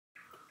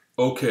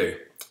Okay,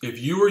 if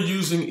you are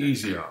using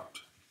EasyOpt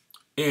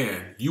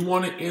and you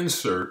want to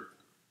insert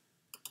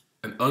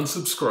an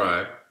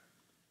unsubscribe,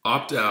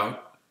 opt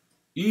out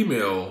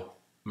email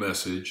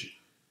message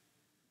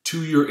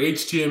to your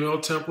HTML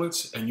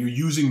templates and you're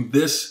using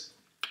this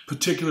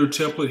particular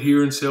template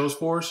here in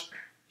Salesforce,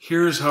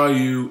 here's how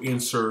you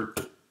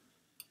insert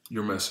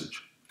your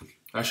message.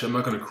 Actually, I'm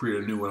not going to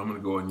create a new one. I'm going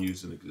to go and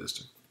use an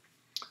existing.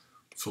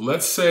 So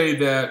let's say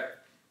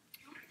that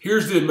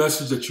here's the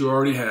message that you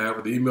already have,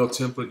 or the email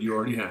template you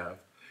already have,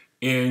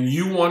 and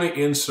you want to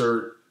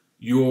insert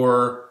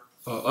your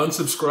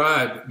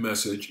unsubscribe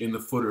message in the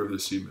footer of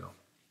this email.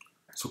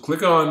 So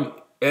click on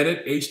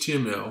Edit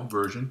HTML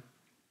version.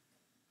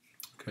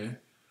 Okay.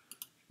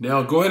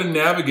 Now go ahead and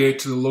navigate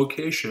to the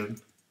location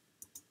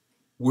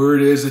where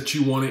it is that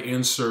you want to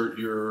insert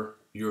your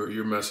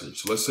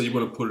message. So let's say you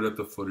want to put it at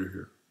the footer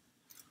here.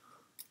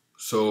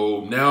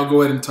 So now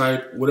go ahead and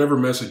type whatever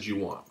message you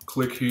want.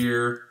 Click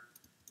here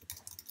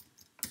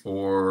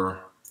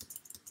or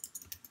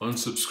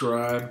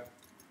unsubscribe.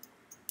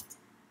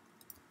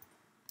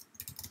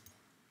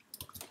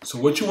 So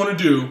what you want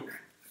to do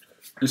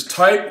is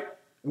type,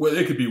 well,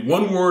 it could be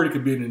one word, it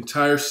could be an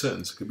entire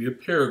sentence, it could be a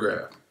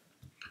paragraph.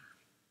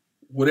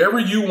 Whatever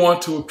you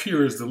want to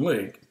appear as the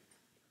link,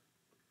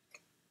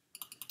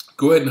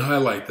 go ahead and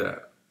highlight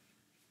that.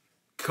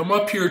 Come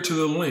up here to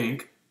the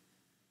link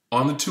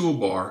on the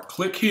toolbar,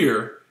 click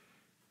here,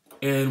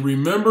 and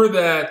remember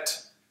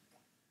that,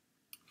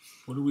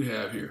 what do we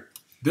have here?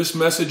 This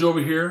message over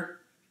here,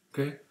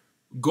 okay?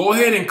 Go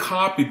ahead and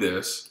copy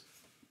this,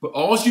 but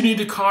all you need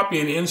to copy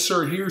and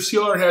insert here, see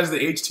how it has the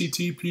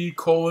http://,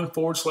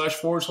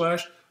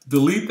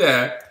 delete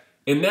that,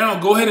 and now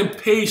go ahead and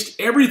paste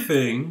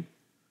everything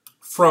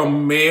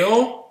from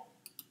mail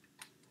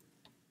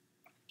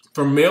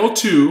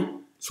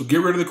to, so get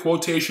rid of the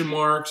quotation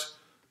marks,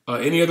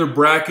 any other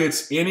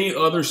brackets, any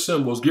other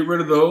symbols, get rid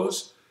of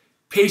those.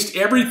 Paste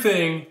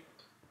everything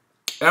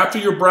after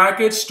your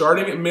brackets,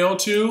 starting at mail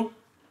to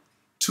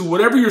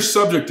whatever your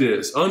subject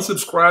is,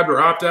 unsubscribed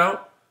or opt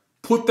out,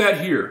 put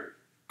that here,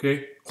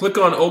 okay? Click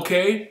on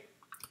OK,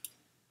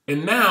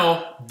 and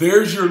now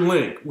there's your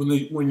link.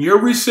 When your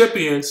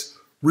recipients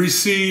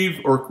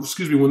receive, or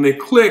excuse me, when they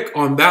click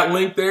on that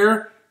link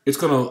there, it's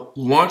gonna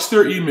launch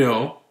their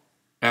email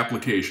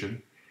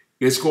application.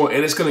 It's going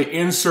to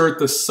insert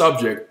the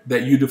subject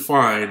that you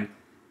define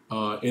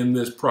in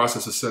this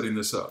process of setting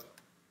this up.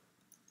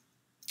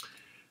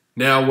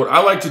 Now, what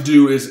I like to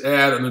do is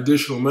add an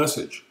additional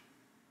message.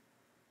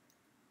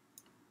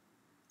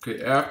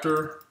 Okay,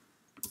 after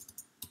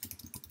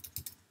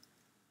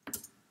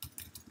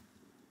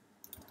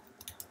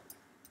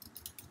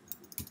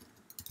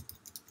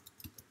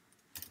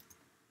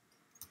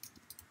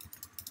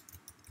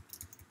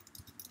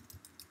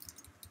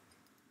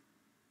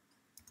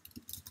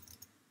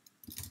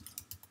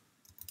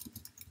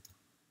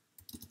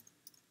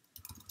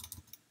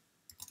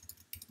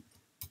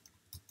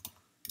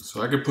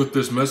so I can put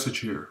this message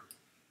here.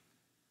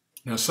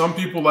 Now, some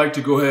people like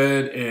to go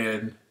ahead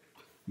and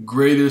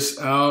gray this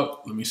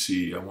out. Let me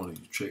see. I want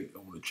to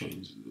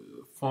change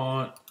the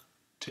font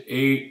to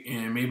 8,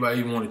 and maybe I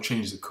even want to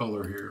change the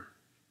color here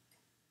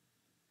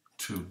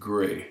to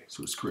gray,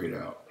 so it's grayed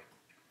out.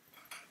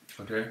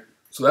 Okay,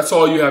 so that's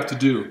all you have to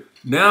do.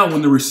 Now,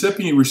 when the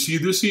recipient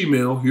receives this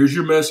email, here's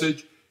your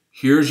message.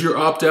 Here's your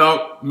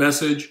opt-out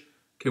message.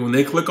 Okay, when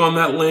they click on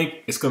that link,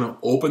 it's going to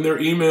open their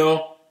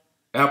email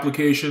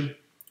application.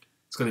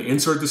 It's going to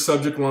insert the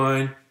subject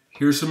line.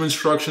 Here's some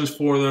instructions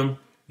for them,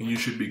 and you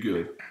should be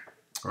good.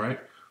 All right.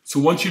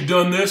 So once you've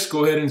done this,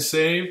 go ahead and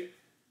save.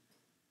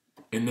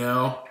 And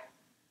now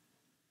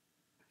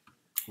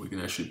we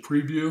can actually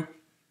preview.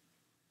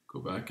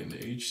 Go back into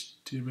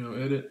HTML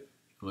edit.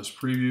 Let's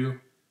preview.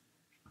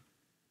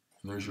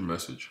 And there's your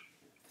message.